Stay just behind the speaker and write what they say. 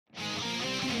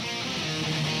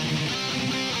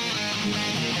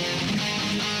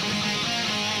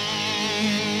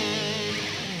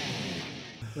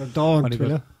Don't, will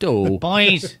you? Do.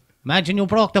 Boys, imagine you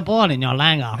broke the bone in your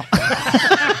langer.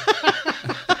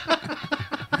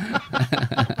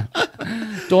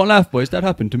 Don't laugh, boys. That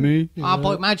happened to me. Ah,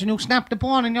 boy, imagine you snapped the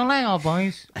bone in your langer,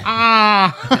 boys.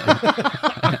 Ah.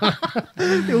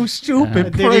 You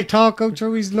stupid Did he prick. talk out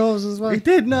through his nose as well? He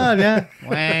did not, yeah.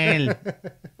 Well,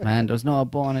 Man, there's no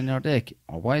bone in your dick.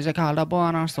 Oh, why is it called a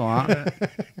bone or so? I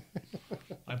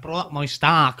brought my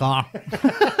stalker.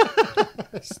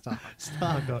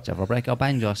 Stalker. Did you ever break a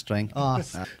banjo string? Oh,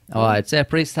 Oh, I'd say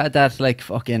priests had that like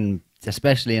fucking,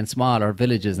 especially in smaller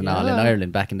villages and all in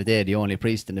Ireland back in the day, the only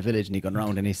priest in the village, and he gone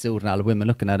round in his suit and all the women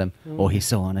looking at him. Oh, he's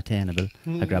so unattainable.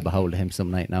 I grab a hold of him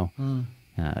some night now.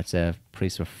 Yeah, I'd say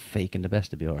priests were faking the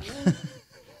best of yours.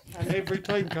 And every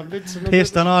time convincing him.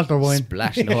 pissed on altar wine.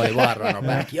 Splashing holy water on our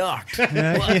backyard.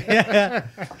 Yeah.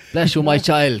 Bless you, my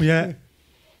child. Yeah.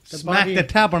 Smack body- the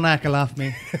tabernacle off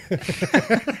me.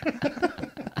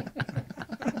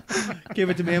 Give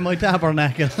it to me in my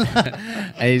tabernacle.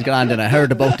 And he's gone, and I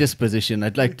heard about this position.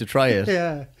 I'd like to try it.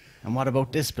 Yeah. And what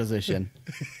about this position?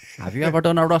 Have you ever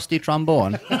done a rusty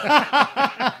trombone?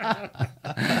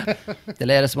 The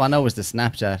latest one now was the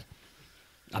Snapchat.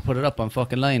 I put it up on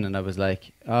fucking line and I was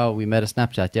like, oh, we made a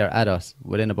Snapchat there at us.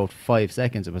 Within about 5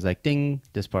 seconds, it was like, ding,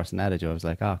 this person added you. I was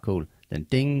like, oh, cool. Then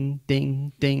ding,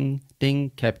 ding, ding,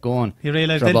 ding, kept going. He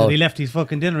realised For then that about- he left his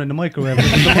fucking dinner in the microwave. Oh,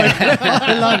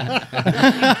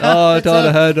 I thought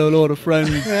I had a load of friends.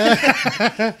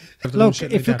 Look,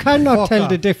 if you cannot tell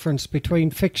the difference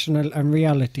between fictional and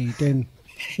reality, then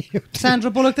Sandra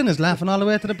Bullock then is laughing all the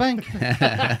way to the bank.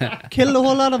 Kill the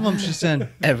whole lot of them, she's saying.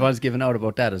 Everyone's giving out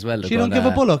about that as well. She don't give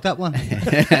a bullock, that one.